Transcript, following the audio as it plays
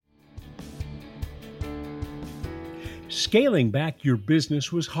Scaling back your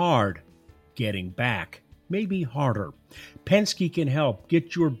business was hard. Getting back may be harder. Penske can help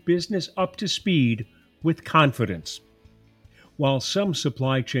get your business up to speed with confidence. While some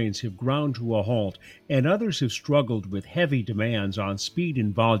supply chains have ground to a halt and others have struggled with heavy demands on speed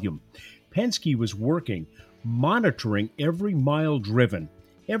and volume, Penske was working, monitoring every mile driven,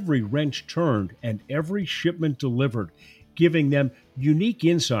 every wrench turned, and every shipment delivered, giving them unique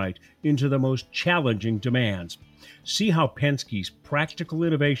insight into the most challenging demands. See how Penske's practical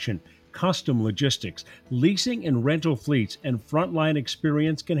innovation, custom logistics, leasing and rental fleets, and frontline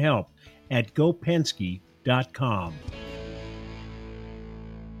experience can help at gopenske.com.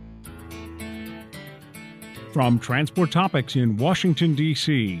 From Transport Topics in Washington,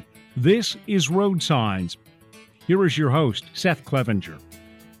 D.C., this is Road Signs. Here is your host, Seth Clevenger.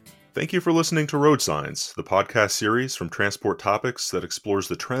 Thank you for listening to Road Signs, the podcast series from Transport Topics that explores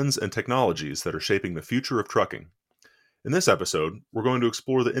the trends and technologies that are shaping the future of trucking. In this episode, we're going to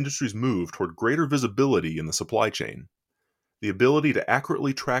explore the industry's move toward greater visibility in the supply chain. The ability to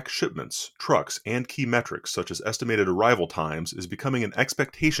accurately track shipments, trucks, and key metrics such as estimated arrival times is becoming an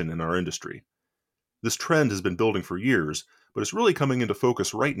expectation in our industry. This trend has been building for years, but it's really coming into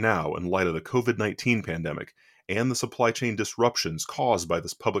focus right now in light of the COVID-19 pandemic and the supply chain disruptions caused by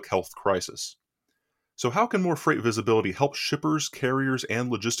this public health crisis. So how can more freight visibility help shippers, carriers, and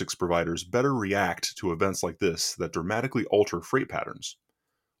logistics providers better react to events like this that dramatically alter freight patterns?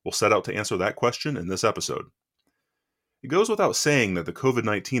 We'll set out to answer that question in this episode. It goes without saying that the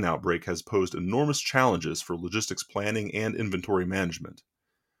COVID-19 outbreak has posed enormous challenges for logistics planning and inventory management.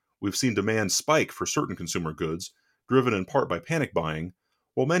 We've seen demand spike for certain consumer goods, driven in part by panic buying,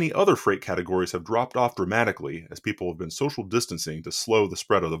 while many other freight categories have dropped off dramatically as people have been social distancing to slow the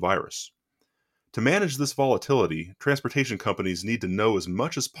spread of the virus. To manage this volatility, transportation companies need to know as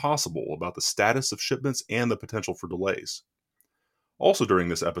much as possible about the status of shipments and the potential for delays. Also during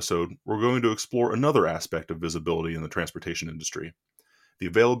this episode, we're going to explore another aspect of visibility in the transportation industry, the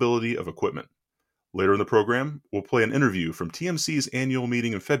availability of equipment. Later in the program, we'll play an interview from TMC's annual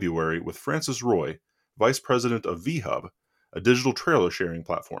meeting in February with Francis Roy, Vice President of VHub, a digital trailer sharing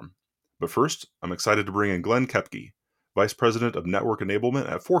platform. But first, I'm excited to bring in Glenn Koepke, Vice President of Network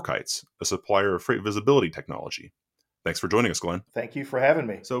Enablement at FourKites, a supplier of freight visibility technology. Thanks for joining us, Glenn. Thank you for having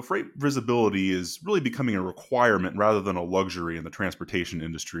me. So freight visibility is really becoming a requirement rather than a luxury in the transportation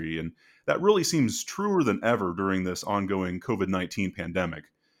industry, and that really seems truer than ever during this ongoing COVID-19 pandemic.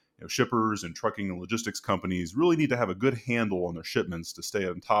 Shippers and trucking and logistics companies really need to have a good handle on their shipments to stay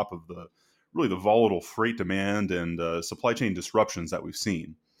on top of the volatile freight demand and supply chain disruptions that we've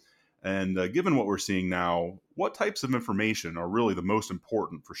seen. And given what we're seeing now, what types of information are really the most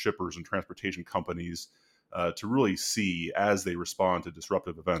important for shippers and transportation companies to really see as they respond to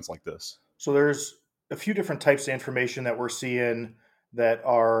disruptive events like this? So there's a few different types of information that we're seeing that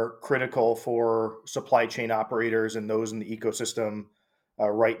are critical for supply chain operators and those in the ecosystem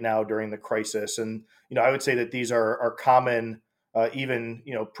right now during the crisis. And, I would say that these are common even,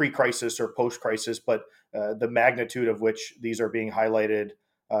 pre-crisis or post-crisis, but the magnitude of which these are being highlighted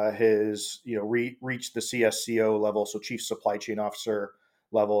has, reached the CSCO level, so Chief Supply Chain Officer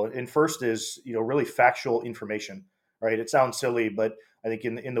level. And first is, really factual information, right? It sounds silly, but I think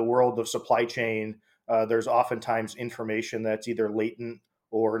in the world of supply chain, there's oftentimes information that's either latent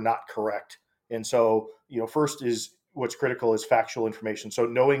or not correct. And so, first is what's critical is factual information. So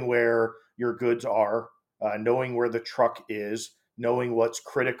knowing where your goods are, knowing where the truck is, knowing what's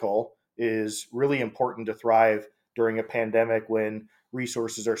critical is really important to thrive during a pandemic when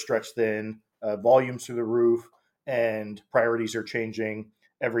resources are stretched thin, volumes through the roof, and priorities are changing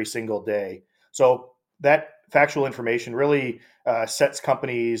every single day. So that factual information really sets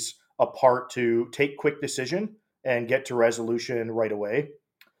companies apart to take quick decision and get to resolution right away.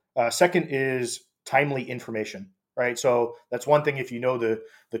 Second is timely information, right? So that's one thing if you know the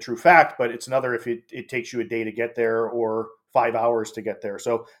true fact, but it's another if it takes you a day to get there or 5 hours to get there.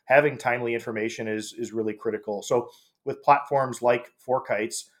 So having timely information is really critical. So with platforms like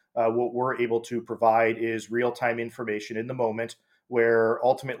FourKites, what we're able to provide is real-time information in the moment where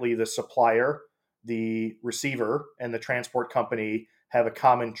ultimately the supplier, the receiver, and the transport company have a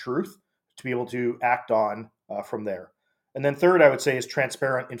common truth to be able to act on from there. And then third, I would say is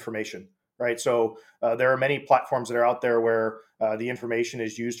transparent information, right? So there are many platforms that are out there where the information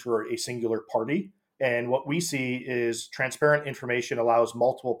is used for a singular party. And what we see is transparent information allows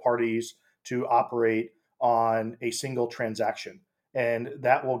multiple parties to operate on a single transaction. And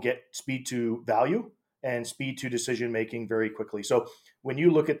that will get speed to value and speed to decision making very quickly. So when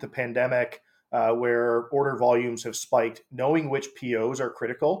you look at the pandemic, where order volumes have spiked, knowing which POs are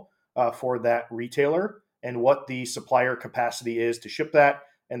critical for that retailer and what the supplier capacity is to ship that,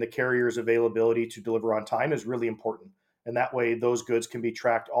 and the carrier's availability to deliver on time is really important. And that way, those goods can be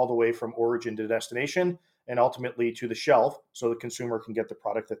tracked all the way from origin to destination and ultimately to the shelf so the consumer can get the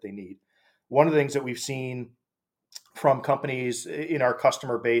product that they need. One of the things that we've seen from companies in our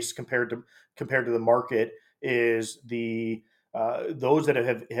customer base compared to the market is the those that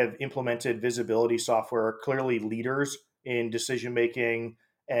have implemented visibility software are clearly leaders in decision making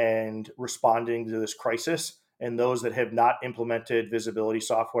and responding to this crisis. And those that have not implemented visibility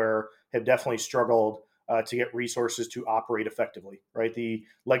software have definitely struggled to get resources to operate effectively. Right, the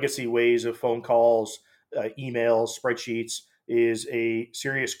legacy ways of phone calls, emails, spreadsheets is a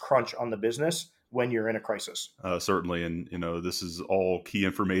serious crunch on the business when you're in a crisis. Certainly, and this is all key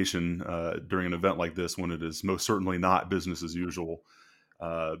information during an event like this when it is most certainly not business as usual.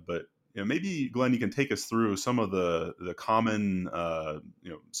 But maybe Glenn, you can take us through some of the common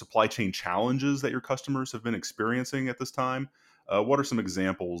supply chain challenges that your customers have been experiencing at this time. What are some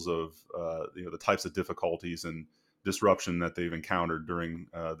examples of the types of difficulties and disruption that they've encountered during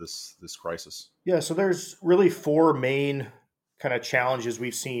this crisis? Yeah, so there's really four main kind of challenges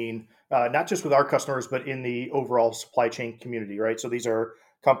we've seen, not just with our customers, but in the overall supply chain community, right? So these are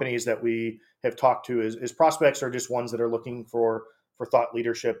companies that we have talked to as prospects, or just ones that are looking for thought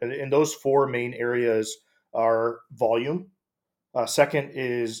leadership. And those four main areas are volume. Second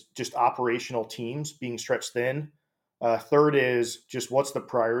is just operational teams being stretched thin. Third is just what's the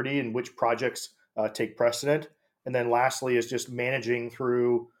priority and which projects take precedent. And then lastly is just managing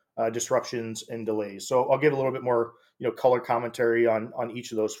through disruptions and delays. So I'll give a little bit more color commentary on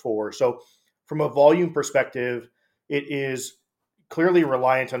each of those four. So from a volume perspective, it is clearly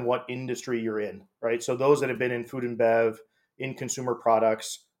reliant on what industry you're in, right? So those that have been in food and bev, in consumer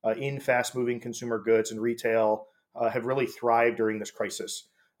products, in fast moving consumer goods and retail have really thrived during this crisis.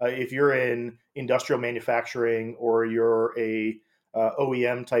 If you're in industrial manufacturing or you're a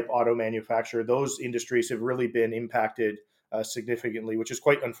OEM type auto manufacturer, those industries have really been impacted significantly, which is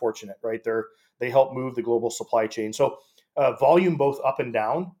quite unfortunate, right? They help move the global supply chain. So volume both up and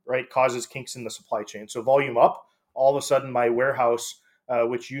down, right, causes kinks in the supply chain. So volume up, all of a sudden my warehouse,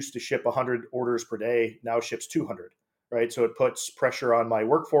 which used to ship 100 orders per day, now ships 200, right? So it puts pressure on my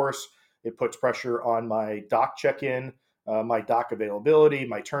workforce. It puts pressure on my dock check-in, my dock availability,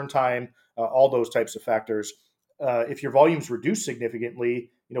 my turn time, all those types of factors. If your volumes reduce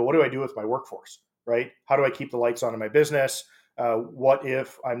significantly, what do I do with my workforce, right? How do I keep the lights on in my business? What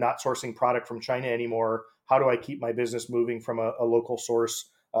if I'm not sourcing product from China anymore? How do I keep my business moving from a local source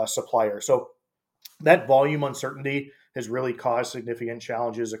supplier? So that volume uncertainty has really caused significant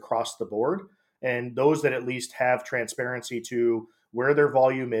challenges across the board. And those that at least have transparency to where their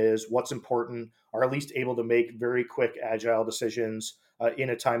volume is, what's important, are at least able to make very quick, agile decisions in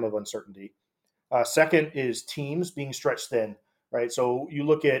a time of uncertainty. Second is teams being stretched thin, right? So you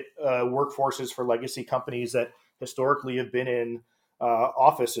look at workforces for legacy companies that historically have been in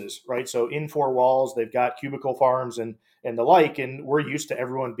offices, right? So in four walls, they've got cubicle farms and the like, and we're used to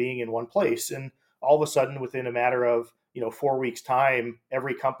everyone being in one place. And all of a sudden, within a matter of 4 weeks' time,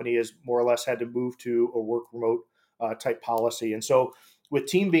 every company has more or less had to move to a work remote type policy. And so, with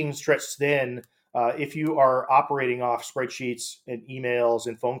team being stretched thin, if you are operating off spreadsheets and emails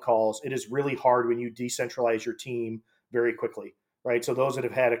and phone calls, it is really hard when you decentralize your team very quickly, right? So those that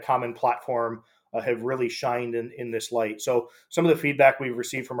have had a common platform have really shined in this light. So some of the feedback we've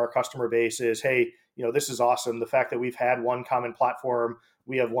received from our customer base is, hey, this is awesome. The fact that we've had one common platform,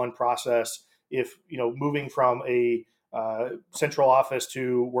 we have one process. If, moving from a central office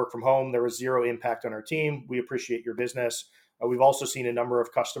to work from home, there was zero impact on our team. We appreciate your business. We've also seen a number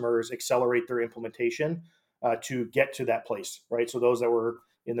of customers accelerate their implementation to get to that place, right? So those that were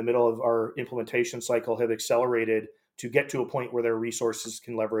in the middle of our implementation cycle have accelerated to get to a point where their resources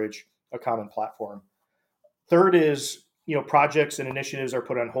can leverage a common platform. Third is, projects and initiatives are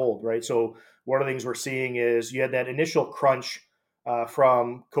put on hold, right? So one of the things we're seeing is you had that initial crunch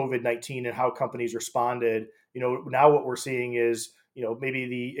from COVID-19 and how companies responded. Now what we're seeing is, maybe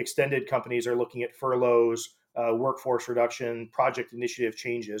the extended companies are looking at furloughs, workforce reduction, project initiative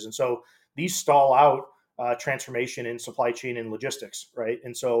changes. And so these stall out transformation in supply chain and logistics, right?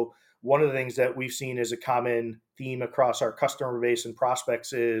 And so one of the things that we've seen as a common theme across our customer base and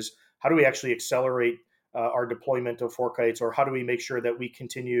prospects is how do we actually accelerate our deployment of FourKites, or how do we make sure that we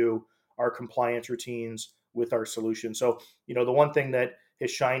continue our compliance routines with our solution? So, the one thing that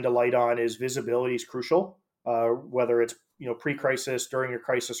has shined a light on is visibility is crucial, whether it's pre-crisis, during a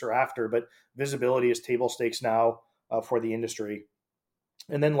crisis, or after. But visibility is table stakes now for the industry.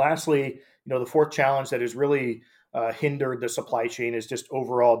 And then lastly, the fourth challenge that has really hindered the supply chain is just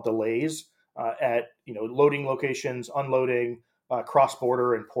overall delays at loading locations, unloading,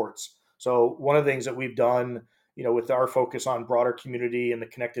 cross-border, and ports. So one of the things that we've done, with our focus on broader community and the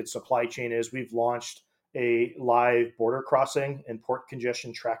connected supply chain, is we've launched a live border crossing and port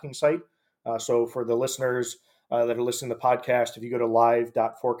congestion tracking site. So for the listeners that are listening to the podcast, if you go to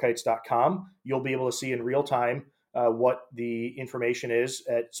live.4kites.com, you'll be able to see in real time what the information is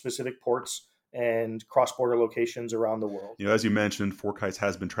at specific ports and cross-border locations around the world. As you mentioned, 4Kites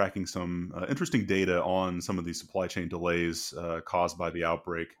has been tracking some interesting data on some of these supply chain delays caused by the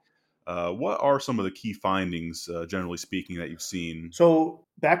outbreak. What are some of the key findings, generally speaking, that you've seen? So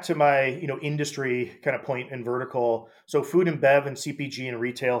back to my industry kind of point and vertical. So food and bev and CPG and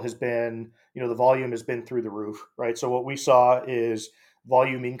retail has been, the volume has been through the roof, right? So what we saw is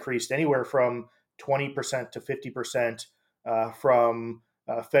volume increased anywhere from 20% to 50% from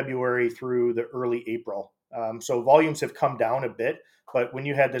February through the early April. So volumes have come down a bit, but when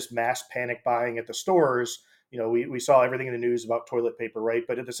you had this mass panic buying at the stores, we saw everything in the news about toilet paper, right?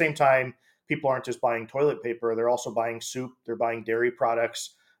 But at the same time, people aren't just buying toilet paper, they're also buying soup, they're buying dairy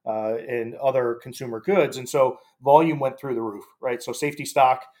products and other consumer goods. And so volume went through the roof, right? So safety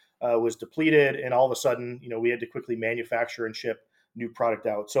stock was depleted, and all of a sudden, we had to quickly manufacture and ship new product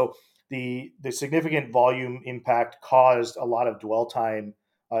out. So the significant volume impact caused a lot of dwell time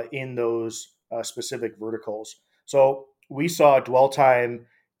in those specific verticals. So we saw dwell time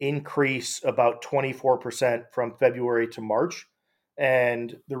increase about 24% from February to March.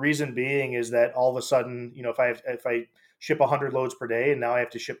 And the reason being is that all of a sudden, if I ship 100 loads per day and now I have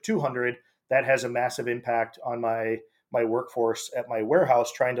to ship 200, that has a massive impact on my workforce at my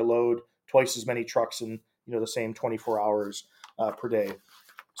warehouse trying to load twice as many trucks in the same 24 hours per day.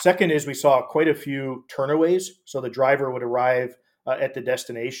 Second is we saw quite a few turnaways. So the driver would arrive at the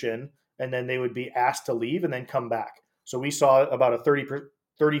destination and then they would be asked to leave and then come back. So we saw about a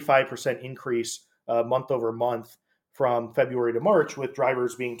 35% increase month over month from February to March with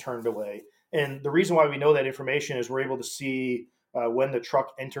drivers being turned away. And the reason why we know that information is we're able to see when the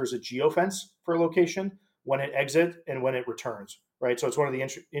truck enters a geofence for a location, when it exits, and when it returns, right? So it's one of the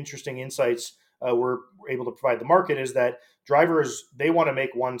interesting insights we're able to provide the market is that drivers, they want to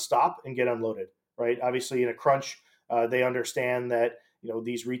make one stop and get unloaded, right? Obviously in a crunch, they understand that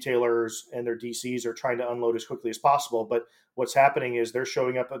these retailers and their DCs are trying to unload as quickly as possible. But what's happening is they're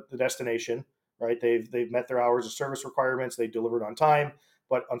showing up at the destination, right? They've met their hours of service requirements, they delivered on time,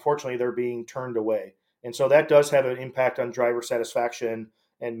 but unfortunately they're being turned away. And so that does have an impact on driver satisfaction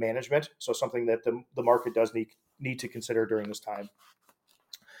and management. So something that the market does need to consider during this time.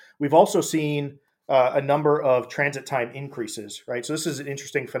 We've also seen a number of transit time increases, right? So this is an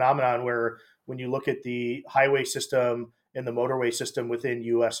interesting phenomenon where when you look at the highway system and the motorway system within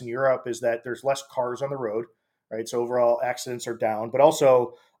US and Europe is that there's less cars on the road, right? So overall accidents are down, but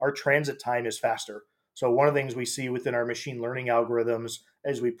also our transit time is faster. So one of the things we see within our machine learning algorithms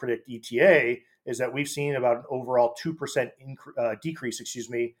as we predict ETA is that we've seen about an overall 2% decrease,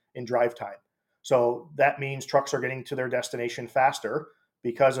 in drive time. So that means trucks are getting to their destination faster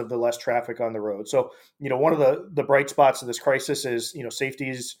because of the less traffic on the road. So, one of the bright spots of this crisis is,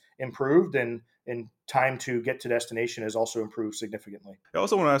 safety's improved and time to get to destination has also improved significantly. I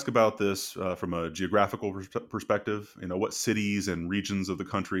also want to ask about this from a geographical perspective. What cities and regions of the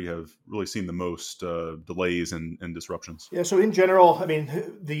country have really seen the most delays and disruptions? Yeah, so in general, I mean,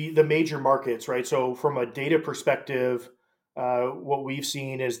 the major markets, right? So from a data perspective, what we've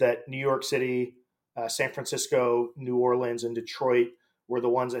seen is that New York City, San Francisco, New Orleans, and Detroit were the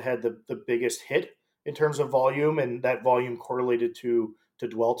ones that had the biggest hit in terms of volume, and that volume correlated to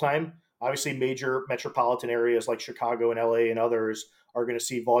dwell time. Obviously, major metropolitan areas like Chicago and LA and others are going to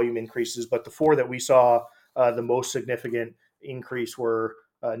see volume increases, but the four that we saw the most significant increase were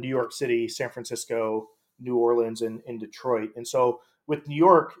New York City, San Francisco, New Orleans, and Detroit. And so with New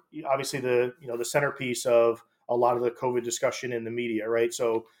York, obviously the centerpiece of a lot of the COVID discussion in the media, right?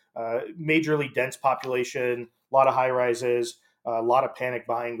 So majorly dense population, a lot of high rises, a lot of panic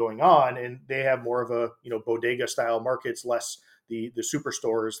buying going on, and they have more of a bodega style markets, less the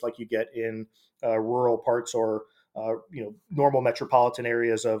superstores like you get in rural parts or normal metropolitan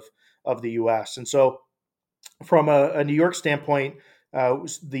areas of the U.S. And so, from a New York standpoint,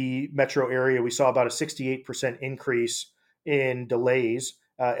 the metro area, we saw about a 68% increase in delays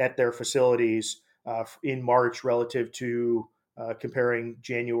at their facilities in March relative to comparing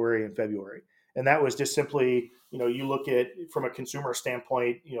January and February. And that was just simply, you look at from a consumer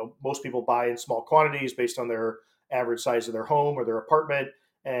standpoint, most people buy in small quantities based on their average size of their home or their apartment.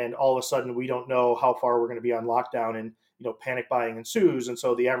 And all of a sudden, we don't know how far we're going to be on lockdown, and, panic buying ensues. And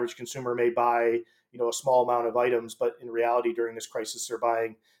so the average consumer may buy, a small amount of items, but in reality, during this crisis, they're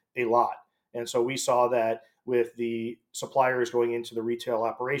buying a lot. And so we saw that with the suppliers going into the retail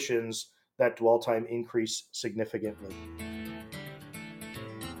operations, that dwell time increased significantly.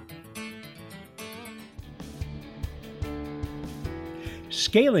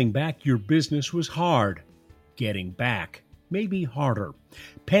 Scaling back your business was hard. Getting back may be harder.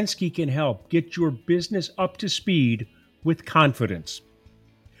 Penske can help get your business up to speed with confidence.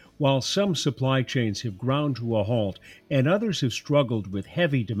 While some supply chains have ground to a halt and others have struggled with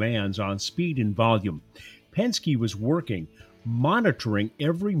heavy demands on speed and volume, Penske was working, monitoring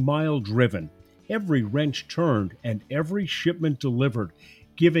every mile driven, every wrench turned, and every shipment delivered,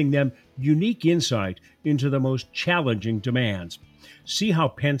 giving them unique insight into the most challenging demands. See how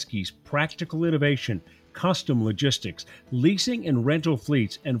Penske's practical innovation, custom logistics, leasing and rental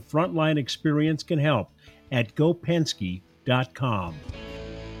fleets, and frontline experience can help at gopenske.com.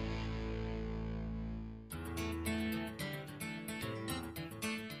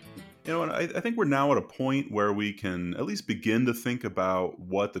 And I think we're now at a point where we can at least begin to think about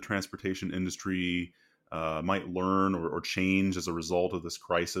what the transportation industry might learn or change as a result of this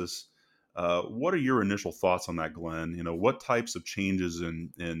crisis. What are your initial thoughts on that, Glenn? What types of changes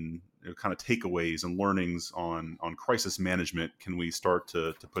and kind of takeaways and learnings on crisis management can we start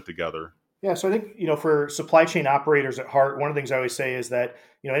to put together? Yeah, so I think, for supply chain operators at heart, one of the things I always say is that,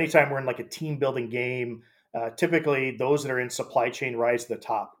 anytime we're in like a team building game, typically those that are in supply chain rise to the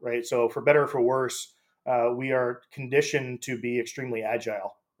top, right? So for better or for worse, we are conditioned to be extremely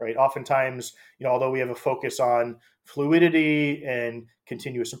agile, right? Oftentimes, although we have a focus on fluidity and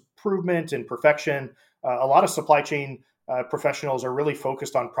continuous improvement and perfection, a lot of supply chain professionals are really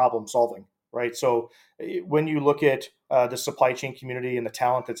focused on problem solving, right? So when you look at the supply chain community and the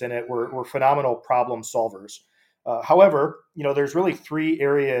talent that's in it, we're phenomenal problem solvers. However, there's really three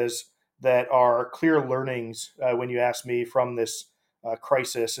areas that are clear learnings when you ask me from this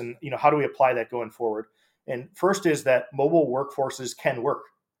crisis, and how do we apply that going forward? And first is that mobile workforces can work,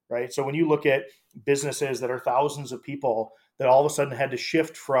 right? So when you look at businesses that are thousands of people that all of a sudden had to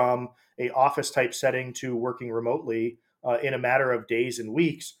shift from a office type setting to working remotely in a matter of days and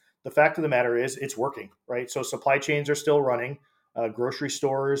weeks, the fact of the matter is it's working, right? So supply chains are still running, grocery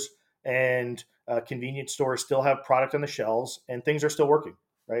stores and convenience stores still have product on the shelves, and things are still working,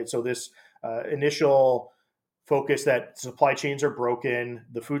 right? So this initial focus that supply chains are broken,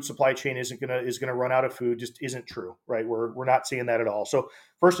 the food supply chain is gonna run out of food, just isn't true, right? We're not seeing that at all. So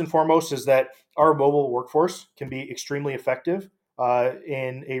first and foremost is that our mobile workforce can be extremely effective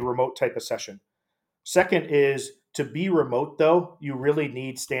in a remote type of session. Second is, to be remote, though, you really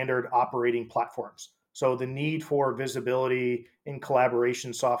need standard operating platforms. So the need for visibility in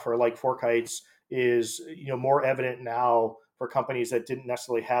collaboration software like ForkHeights is more evident now for companies that didn't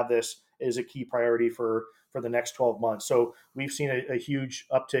necessarily have this as a key priority for the next 12 months. So we've seen a huge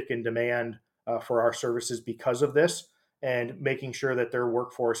uptick in demand for our services because of this, and making sure that their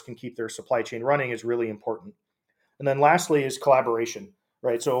workforce can keep their supply chain running is really important. And then lastly is collaboration,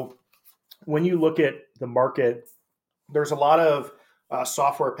 right? So when you look at the market, there's a lot of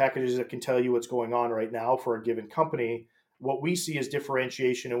software packages that can tell you what's going on right now for a given company. What we see as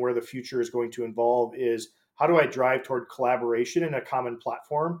differentiation and where the future is going to involve is, how do I drive toward collaboration in a common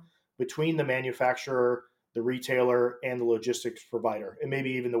platform between the manufacturer, the retailer, and the logistics provider, and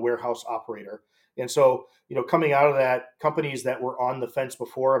maybe even the warehouse operator. And so, coming out of that, companies that were on the fence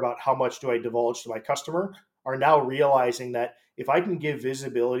before about how much do I divulge to my customer are now realizing that if I can give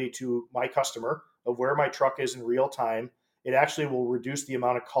visibility to my customer of where my truck is in real time, it actually will reduce the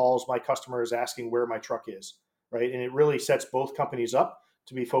amount of calls my customer is asking where my truck is, right? And it really sets both companies up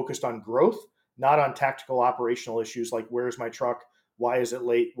to be focused on growth, not on tactical operational issues like, where's my truck? Why is it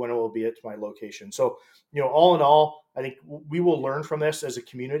late? When will it be at my location? So, all in all, I think we will learn from this as a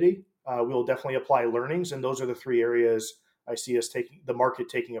community. We will definitely apply learnings, and those are the three areas I see us the market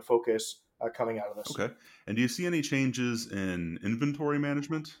taking a focus coming out of this. Okay. And do you see any changes in inventory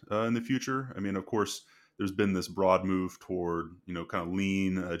management in the future? I mean, of course, there's been this broad move toward, kind of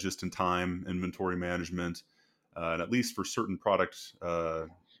lean, just-in-time inventory management, and at least for certain product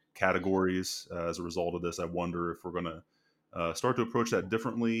categories. As a result of this, I wonder if we're going to start to approach that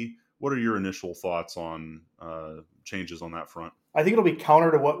differently. What are your initial thoughts on changes on that front? I think it'll be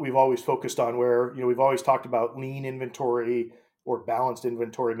counter to what we've always focused on, where we've always talked about lean inventory, or balanced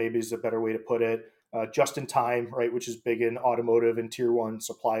inventory, maybe is a better way to put it. Just in time, right, which is big in automotive and tier one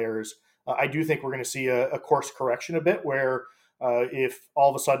suppliers. I do think we're going to see a course correction a bit, where if all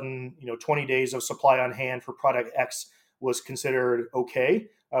of a sudden 20 days of supply on hand for product X was considered okay,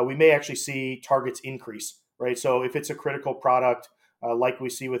 we may actually see targets increase, right? So if it's a critical product, like we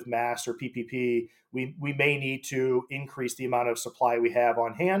see with MASS or PPP, we may need to increase the amount of supply we have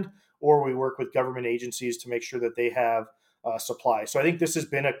on hand, or we work with government agencies to make sure that they have supply. So I think this has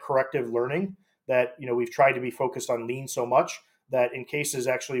been a corrective learning that we've tried to be focused on lean so much that in cases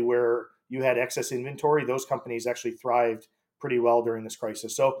actually where you had excess inventory, those companies actually thrived pretty well during this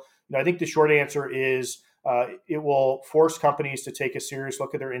crisis. So I think the short answer is it will force companies to take a serious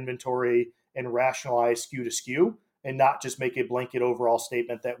look at their inventory and rationalize SKU to SKU, and not just make a blanket overall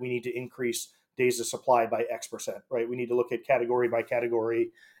statement that we need to increase days of supply by X%, right? We need to look at category by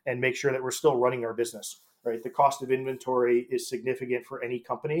category and make sure that we're still running our business, right? The cost of inventory is significant for any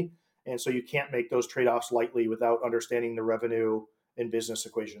company. And so you can't make those trade-offs lightly without understanding the revenue and business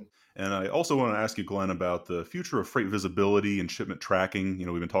equation. And I also want to ask you, Glenn, about the future of freight visibility and shipment tracking.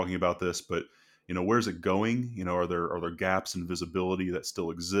 We've been talking about this, but where's it going? Are there gaps in visibility that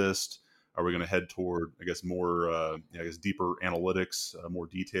still exist? Are we going to head toward, I guess, more, deeper analytics, more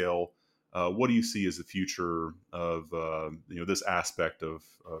detail? What do you see as the future of, this aspect of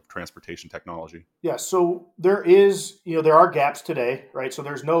transportation technology? Yeah, so there are gaps today, right? So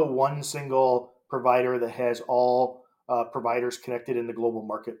there's no one single provider that has all providers connected in the global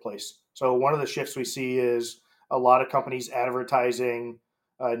marketplace. So one of the shifts we see is a lot of companies advertising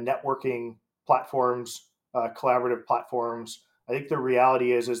networking platforms, collaborative platforms. I think the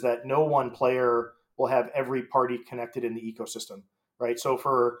reality is that no one player will have every party connected in the ecosystem, right? So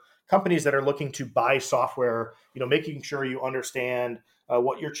for companies that are looking to buy software, making sure you understand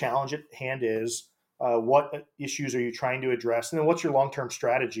what your challenge at hand is, what issues are you trying to address, and then what's your long-term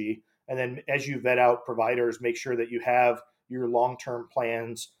strategy. And then as you vet out providers, make sure that you have your long-term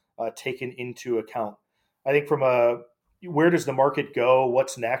plans taken into account. I think from where does the market go?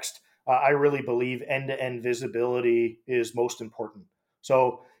 What's next? I really believe end-to-end visibility is most important.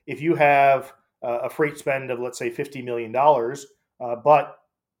 So if you have a freight spend of, let's say, $50 million, but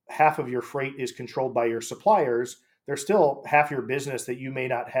half of your freight is controlled by your suppliers, there's still half your business that you may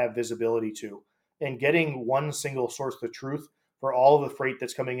not have visibility to. And getting one single source of truth for all of the freight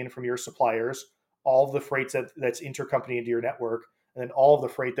that's coming in from your suppliers, all of the freight that's intercompany into your network, and then all of the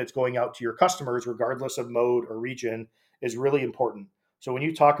freight that's going out to your customers, regardless of mode or region, is really important. So when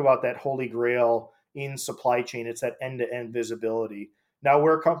you talk about that holy grail in supply chain, it's that end-to-end visibility. Now,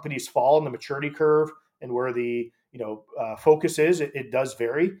 where companies fall in the maturity curve and where the focus is, it does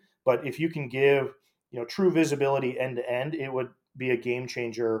vary. But if you can give true visibility end to end, it would be a game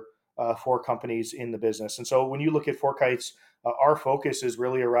changer for companies in the business. And so when you look at FourKites, our focus is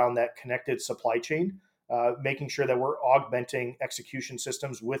really around that connected supply chain, making sure that we're augmenting execution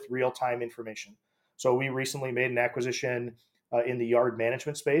systems with real-time information. So we recently made an acquisition in the yard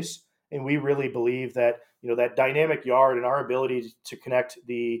management space, and we really believe that that dynamic yard and our ability to connect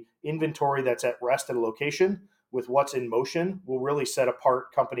the inventory that's at rest at a location with what's in motion will really set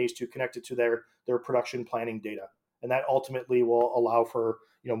apart companies to connect it to their production planning data. And that ultimately will allow for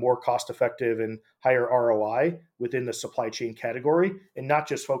more cost-effective and higher ROI within the supply chain category, and not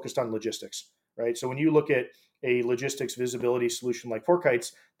just focused on logistics, right? So when you look at a logistics visibility solution like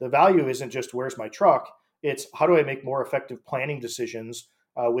FourKites, the value isn't just where's my truck, it's how do I make more effective planning decisions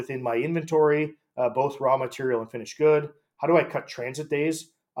within my inventory, both raw material and finished good? How do I cut transit days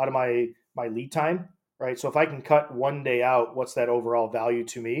out of my lead time, right? So if I can cut one day out, what's that overall value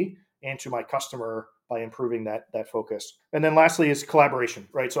to me and to my customer by improving that focus? And then lastly is collaboration,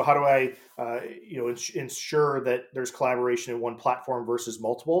 right? So how do I ensure that there's collaboration in one platform versus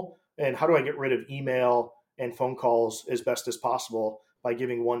multiple? And how do I get rid of email and phone calls as best as possible by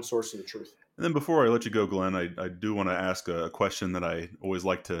giving one source of the truth? And then before I let you go, Glenn, I do want to ask a question that I always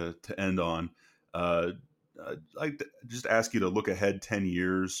like to end on. I'd like to just ask you to look ahead 10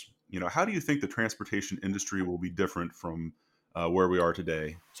 years. How do you think the transportation industry will be different from where we are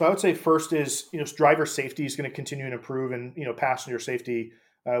today? So I would say first is, driver safety is going to continue to improve, and, passenger safety.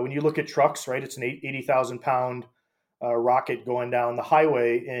 When you look at trucks, right, it's an 80,000 pound rocket going down the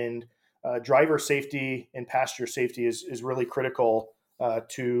highway, and driver safety and passenger safety is really critical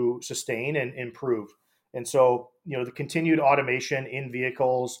to sustain and improve. And so, the continued automation in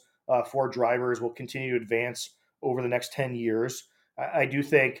vehicles for drivers will continue to advance over the next 10 years. I do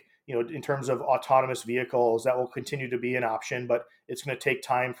think, in terms of autonomous vehicles, that will continue to be an option, but it's going to take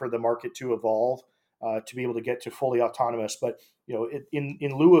time for the market to evolve to be able to get to fully autonomous. But, in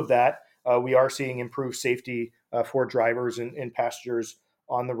lieu of that, we are seeing improved safety for drivers and passengers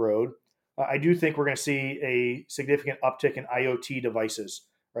on the road. I do think we're going to see a significant uptick in IoT devices,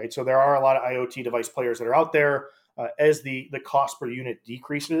 right? So there are a lot of IoT device players that are out there. As the cost per unit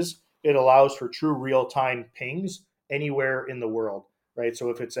decreases, it allows for true real-time pings anywhere in the world, right? So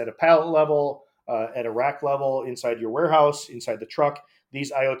if it's at a pallet level, at a rack level, inside your warehouse, inside the truck.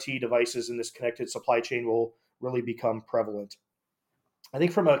 These IoT devices and this connected supply chain will really become prevalent. I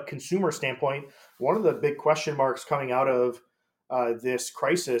think from a consumer standpoint, one of the big question marks coming out of this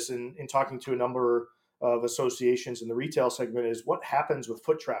crisis and in talking to a number of associations in the retail segment is what happens with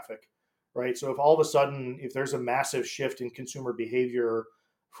foot traffic, right? So if all of a sudden, if there's a massive shift in consumer behavior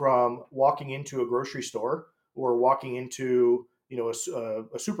from walking into a grocery store or walking into a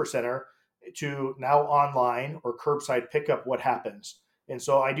super center to now online or curbside pickup, what happens? And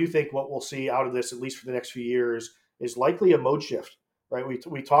so I do think what we'll see out of this, at least for the next few years, is likely a mode shift, right?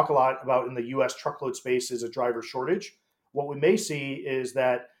 We talk a lot about in the U.S. truckload space is a driver shortage. What we may see is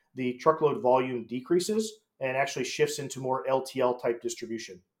that the truckload volume decreases and actually shifts into more LTL type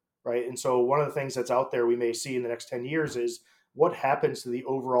distribution, right? And so one of the things that's out there we may see in the next 10 years is what happens to the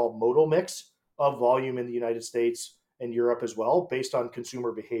overall modal mix of volume in the United States and Europe as well, based on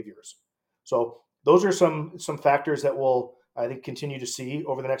consumer behaviors. So those are some factors that we'll, I think, continue to see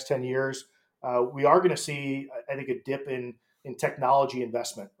over the next 10 years. We are going to see, I think, a dip in technology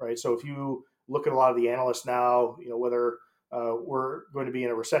investment, right? So if you look at a lot of the analysts now, whether we're going to be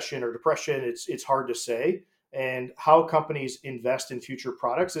in a recession or depression, it's hard to say. And how companies invest in future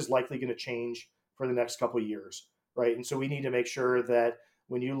products is likely going to change for the next couple of years, right? And so we need to make sure that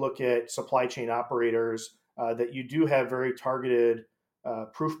when you look at supply chain operators, that you do have very targeted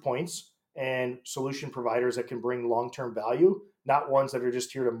proof points and solution providers that can bring long-term value, not ones that are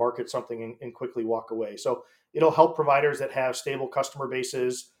just here to market something and quickly walk away. So it'll help providers that have stable customer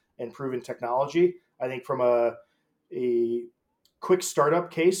bases and proven technology. I think from a quick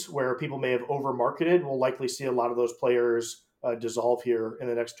startup case where people may have over-marketed, we'll likely see a lot of those players dissolve here in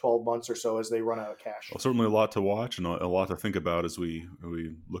the next 12 months or so as they run out of cash. Well, certainly a lot to watch and a lot to think about as we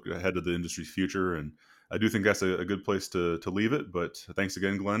look ahead to the industry's future. And I do think that's a good place to leave it. But thanks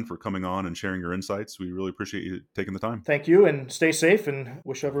again, Glenn, for coming on and sharing your insights. We really appreciate you taking the time. Thank you, and stay safe, and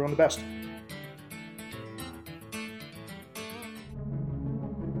wish everyone the best.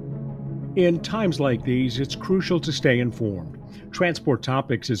 In times like these, it's crucial to stay informed. Transport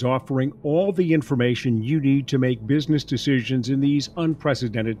Topics is offering all the information you need to make business decisions in these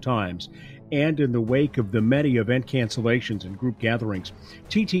unprecedented times. And in the wake of the many event cancellations and group gatherings,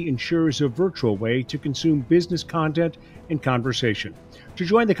 TT ensures a virtual way to consume business content and conversation. To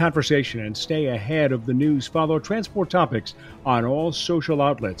join the conversation and stay ahead of the news, follow Transport Topics on all social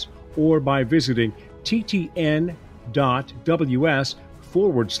outlets or by visiting ttn.ws/stay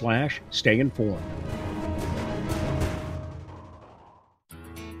informed.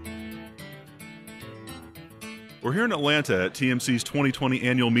 We're here in Atlanta at TMC's 2020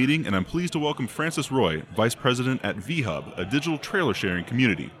 annual meeting, and I'm pleased to welcome Francis Roy, Vice President at VHub, a digital trailer sharing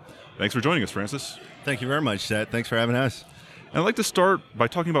community. Thanks for joining us, Francis. Thank you very much, Seth. Thanks for having us. And I'd like to start by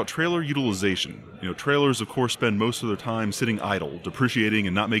talking about trailer utilization. Trailers, of course, spend most of their time sitting idle, depreciating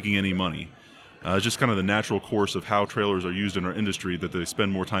and not making any money. It's just kind of the natural course of how trailers are used in our industry, that they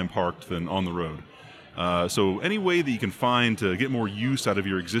spend more time parked than on the road. So any way that you can find to get more use out of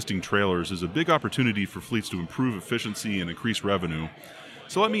your existing trailers is a big opportunity for fleets to improve efficiency and increase revenue.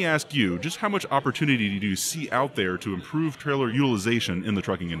 So let me ask you, just how much opportunity do you see out there to improve trailer utilization in the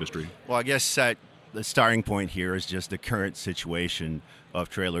trucking industry? Well, I guess the starting point here is just the current situation of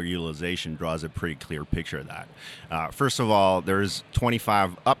trailer utilization draws a pretty clear picture of that. First of all, there's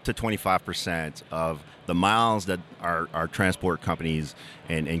up to 25% of the miles that our transport companies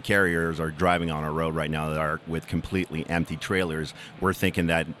and carriers are driving on our road right now that are with completely empty trailers. We're thinking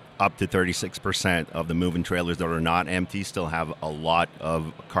that up to 36% of the moving trailers that are not empty still have a lot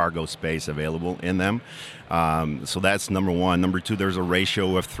of cargo space available in them. So that's number one. Number two, there's a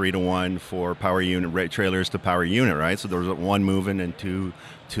ratio of 3-to-1 for power unit trailers to power unit, right? So there's one moving and two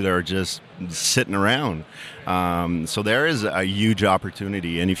that are just sitting around. So there is a huge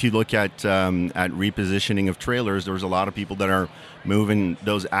opportunity. And if you look at repositioning of trailers, there's a lot of people that are moving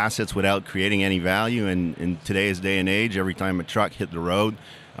those assets without creating any value. And in today's day and age, every time a truck hit the road,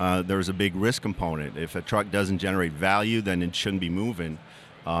 there's a big risk component. If a truck doesn't generate value, then it shouldn't be moving.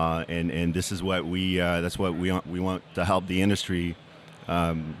 And this is what that's what we want to help the industry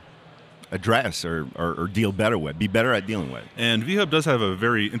address or deal better with, be better at dealing with. And VHub does have a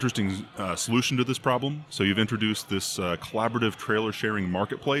very interesting solution to this problem. So you've introduced this collaborative trailer sharing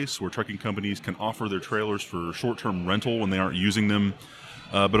marketplace where trucking companies can offer their trailers for short-term rental when they aren't using them.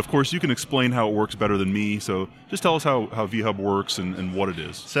 But of course, you can explain how it works better than me. So just tell us how VHub works and what it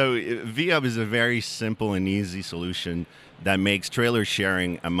is. So VHub is a very simple and easy solution that makes trailer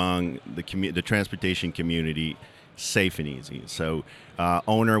sharing among the transportation community safe and easy. So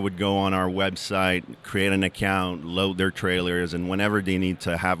owner would go on our website, create an account, load their trailers, and whenever they need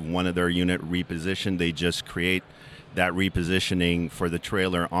to have one of their unit repositioned, they just create that repositioning for the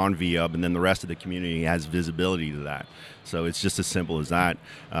trailer on VHub, and then the rest of the community has visibility to that. So it's just as simple as that.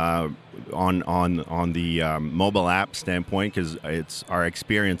 On the mobile app standpoint, because it's our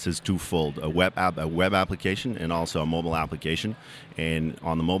experience is twofold: a web application and also a mobile application. And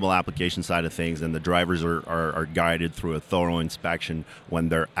on the mobile application side of things, then the drivers are guided through a thorough inspection when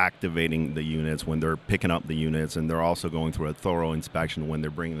they're activating the units, when they're picking up the units, and they're also going through a thorough inspection when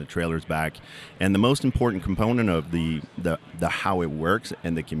they're bringing the trailers back. And the most important component of the how it works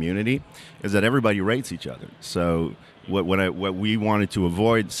in the community is that everybody rates each other. So what we wanted to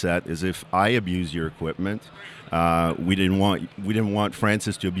avoid, Seth, is if I abuse your equipment, we didn't want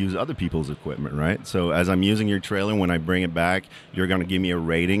Francis to abuse other people's equipment, right? So as I'm using your trailer, when I bring it back, you're going to give me a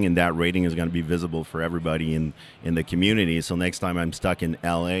rating, and that rating is going to be visible for everybody in the community. So next time I'm stuck in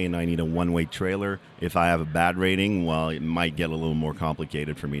LA and I need a one-way trailer, if I have a bad rating, well, it might get a little more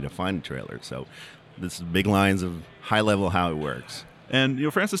complicated for me to find a trailer. So this is big lines of high level how it works.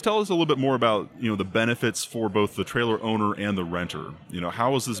 And, Francis, tell us a little bit more about, the benefits for both the trailer owner and the renter.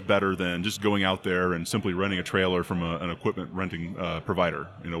 How is this better than just going out there and simply renting a trailer from an equipment renting provider?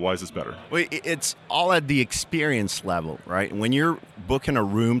 Why is this better? Well, it's all at the experience level, right? When you're booking a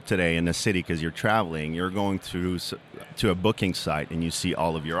room today in the city because you're traveling, you're going to a booking site and you see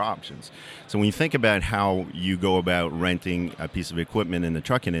all of your options. So when you think about how you go about renting a piece of equipment in the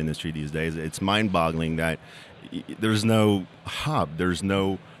trucking industry these days, it's mind-boggling that there's no hub, there's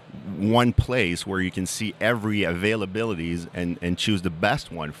no one place where you can see every availabilities and choose the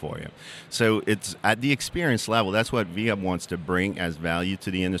best one for you. So it's at the experience level. That's what VHub wants to bring as value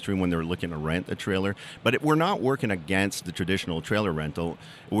to the industry when they're looking to rent a trailer. But we're not working against the traditional trailer rental.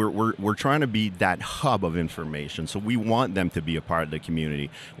 We're trying to be that hub of information. So we want them to be a part of the community.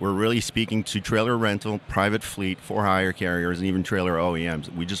 We're really speaking to trailer rental, private fleet, for-hire carriers, and even trailer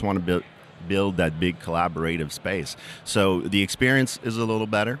OEMs. We just want to build that big collaborative space. So the experience is a little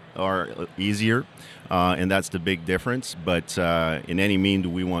better or easier, and that's the big difference. But in any mean, do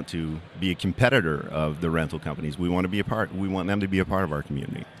we want to be a competitor of the rental companies? We want to be a part. We want them to be a part of our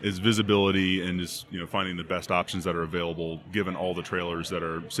community. Is visibility and just finding the best options that are available, given all the trailers that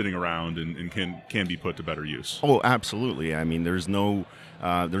are sitting around and can be put to better use? Oh, absolutely. I mean, there's no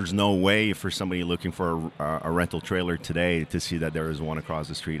way for somebody looking for a rental trailer today to see that there is one across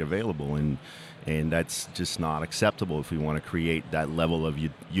the street available, and that's just not acceptable if we want to create that level of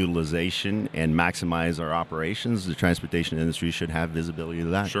utilization and maximize our operations. The transportation industry should have visibility to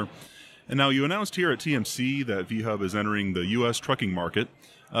that. Sure. And now you announced here at TMC that VHub is entering the U.S. trucking market,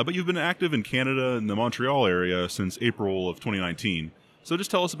 but you've been active in Canada and the Montreal area since April of 2019. So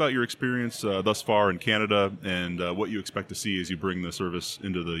just tell us about your experience thus far in Canada and what you expect to see as you bring the service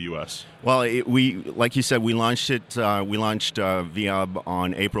into the U.S. Well, like you said, we launched VHub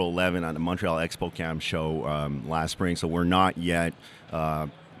on April 11 at the Montreal ExpoCam show last spring. So we're not yet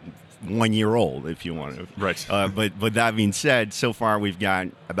 1 year old, if you want to. Right. But that being said, so far we've got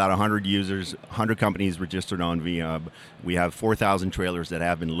about 100 users, 100 companies registered on VHub. We have 4,000 trailers that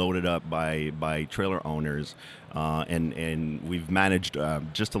have been loaded up by trailer owners. And we've managed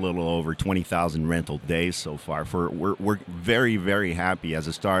just a little over 20,000 rental days so far. We're very, very happy as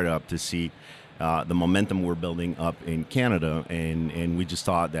a startup to see the momentum we're building up in Canada, and we just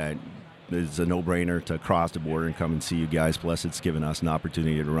thought that it's a no-brainer to cross the border and come and see you guys. Plus, it's given us an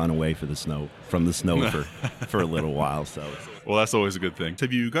opportunity to run away from the snow for a little while. So, well, that's always a good thing.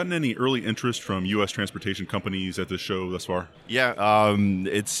 Have you gotten any early interest from U.S. transportation companies at this show thus far? Yeah,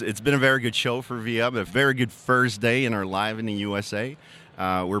 it's been a very good show for VHub. A very good first day in our live in the USA.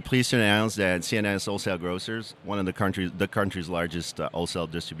 We're pleased to announce that C&S Wholesale Grocers, one of the country's largest wholesale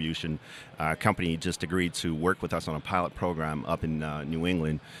distribution company, just agreed to work with us on a pilot program up in New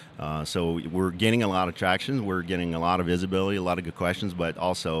England. So we're getting a lot of traction. We're getting a lot of visibility, a lot of good questions, but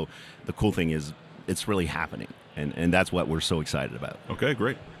also the cool thing is it's really happening, and that's what we're so excited about. Okay,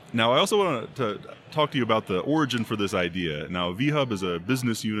 great. Now, I also want to talk to you about the origin for this idea. Now, VHub is a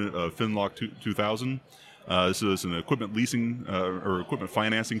business unit of Finlock 2000. This is an equipment leasing or equipment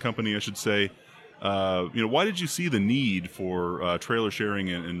financing company, I should say. Why did you see the need for trailer sharing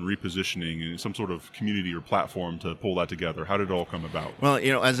and repositioning and some sort of community or platform to pull that together? How did it all come about? Well,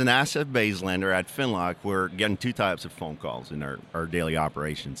 as an asset-based lender at Finlock, we're getting two types of phone calls in our daily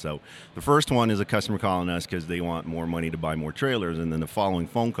operation. So the first one is a customer calling us because they want more money to buy more trailers, and then the following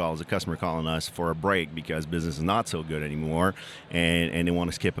phone call is a customer calling us for a break because business is not so good anymore, and they want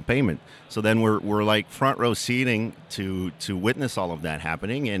to skip a payment. So then we're like front row seating to witness all of that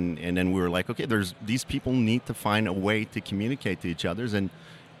happening, and then we were like, okay, there's because these people need to find a way to communicate to each other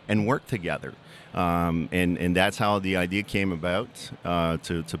and work together. And that's how the idea came about,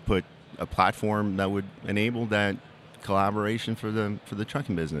 to put a platform that would enable that collaboration for the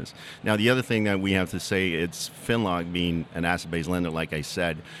trucking business. Now, the other thing that we have to say, it's Finlog being an asset-based lender, like I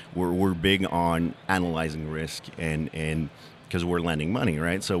said, we're big on analyzing risk and because we're lending money,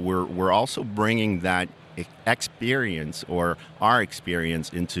 right? So we're also bringing that experience, or our experience,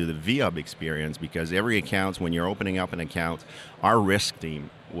 into the VHub experience, because every account, when you're opening up an account, our risk team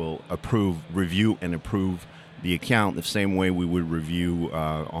will review and approve the account the same way we would review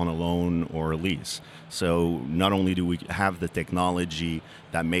on a loan or a lease. So not only do we have the technology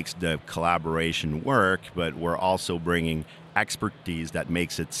that makes the collaboration work, but we're also bringing expertise that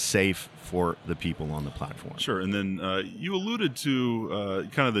makes it safe for the people on the platform. Sure. And then you alluded to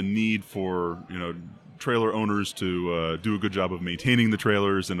kind of the need for, trailer owners to do a good job of maintaining the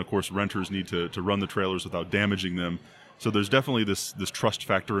trailers, and of course renters need to run the trailers without damaging them. So there's definitely this trust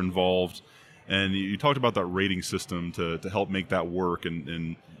factor involved. And you talked about that rating system to help make that work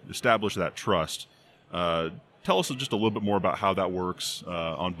and establish that trust. Tell us just a little bit more about how that works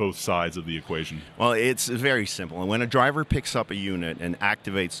on both sides of the equation. Well, it's very simple. When a driver picks up a unit and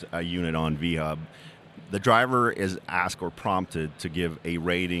activates a unit on VHub, the driver is asked or prompted to give a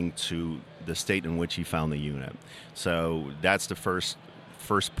rating to the state in which he found the unit. So that's the first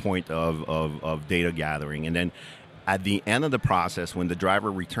point of data gathering. And then at the end of the process, when the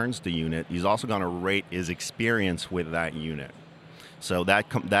driver returns the unit, he's also going to rate his experience with that unit. So that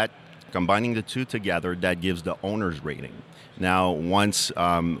combining the two together, that gives the owner's rating. Now, once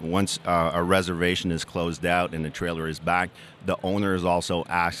a reservation is closed out and the trailer is back, the owner is also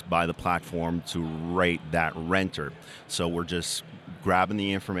asked by the platform to rate that renter. So we're just grabbing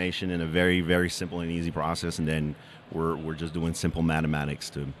the information in a very, very simple and easy process, and then we're just doing simple mathematics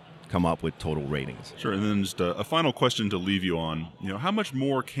to come up with total ratings. Sure. And then just a final question to leave you on. How much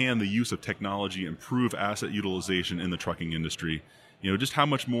more can the use of technology improve asset utilization in the trucking industry? Just how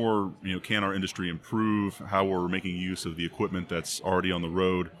much more can our industry improve, how we're making use of the equipment that's already on the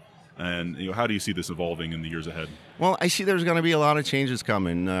road, and how do you see this evolving in the years ahead? Well, I see there's going to be a lot of changes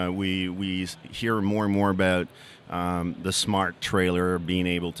coming. We hear more and more about the smart trailer being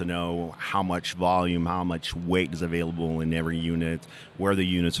able to know how much volume, how much weight is available in every unit, where the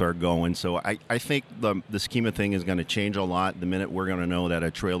units are going. So I think the scheme of thing is going to change a lot the minute we're going to know that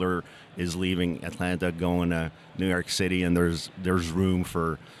a trailer is leaving Atlanta going to New York City, and there's room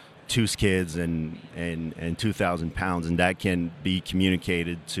for 2 skids and 2,000 pounds, and that can be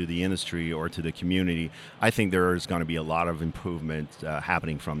communicated to the industry or to the community. I think there is going to be a lot of improvement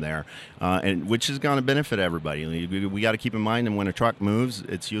happening from there, and which is going to benefit everybody. We got to keep in mind that when a truck moves,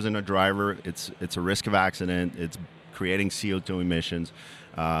 it's using a driver, it's a risk of accident, it's creating CO2 emissions,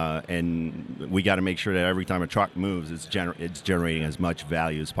 and we got to make sure that every time a truck moves, it's generating as much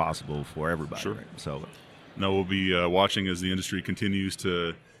value as possible for everybody. Sure. Right? So, now we'll be watching as the industry continues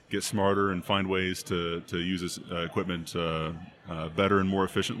to get smarter and find ways to use this equipment better and more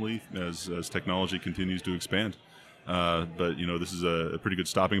efficiently as technology continues to expand. But this is a pretty good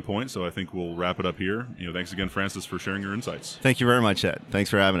stopping point, so I think we'll wrap it up here. Thanks again, Francis, for sharing your insights. Thank you very much, Ed. Thanks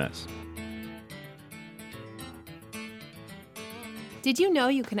for having us. Did you know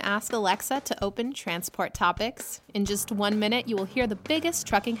you can ask Alexa to open Transport Topics? In just 1 minute, you will hear the biggest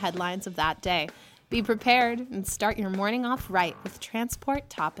trucking headlines of that day. Be prepared and start your morning off right with Transport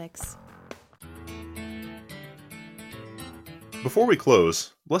Topics. Before we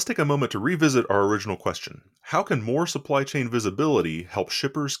close, let's take a moment to revisit our original question. How can more supply chain visibility help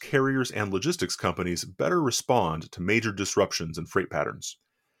shippers, carriers, and logistics companies better respond to major disruptions in freight patterns?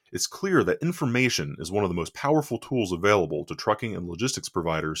 It's clear that information is one of the most powerful tools available to trucking and logistics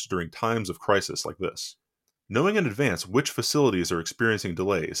providers during times of crisis like this. Knowing in advance which facilities are experiencing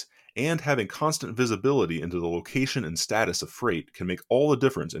delays and having constant visibility into the location and status of freight can make all the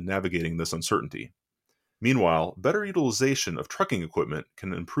difference in navigating this uncertainty. Meanwhile, better utilization of trucking equipment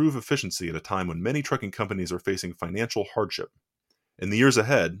can improve efficiency at a time when many trucking companies are facing financial hardship. In the years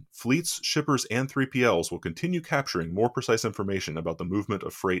ahead, fleets, shippers, and 3PLs will continue capturing more precise information about the movement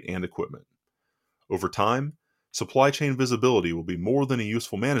of freight and equipment. Over time, supply chain visibility will be more than a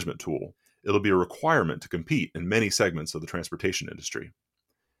useful management tool. It'll be a requirement to compete in many segments of the transportation industry.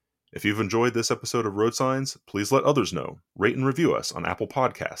 If you've enjoyed this episode of Road Signs, please let others know. Rate and review us on Apple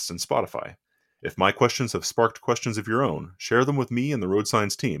Podcasts and Spotify. If my questions have sparked questions of your own, share them with me and the Road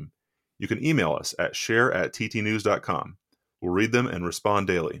Signs team. You can email us at share@ttnews.com. We'll read them and respond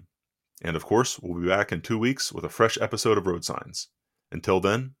daily. And of course, we'll be back in 2 weeks with a fresh episode of Road Signs. Until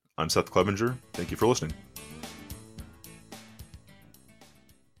then, I'm Seth Clevenger. Thank you for listening.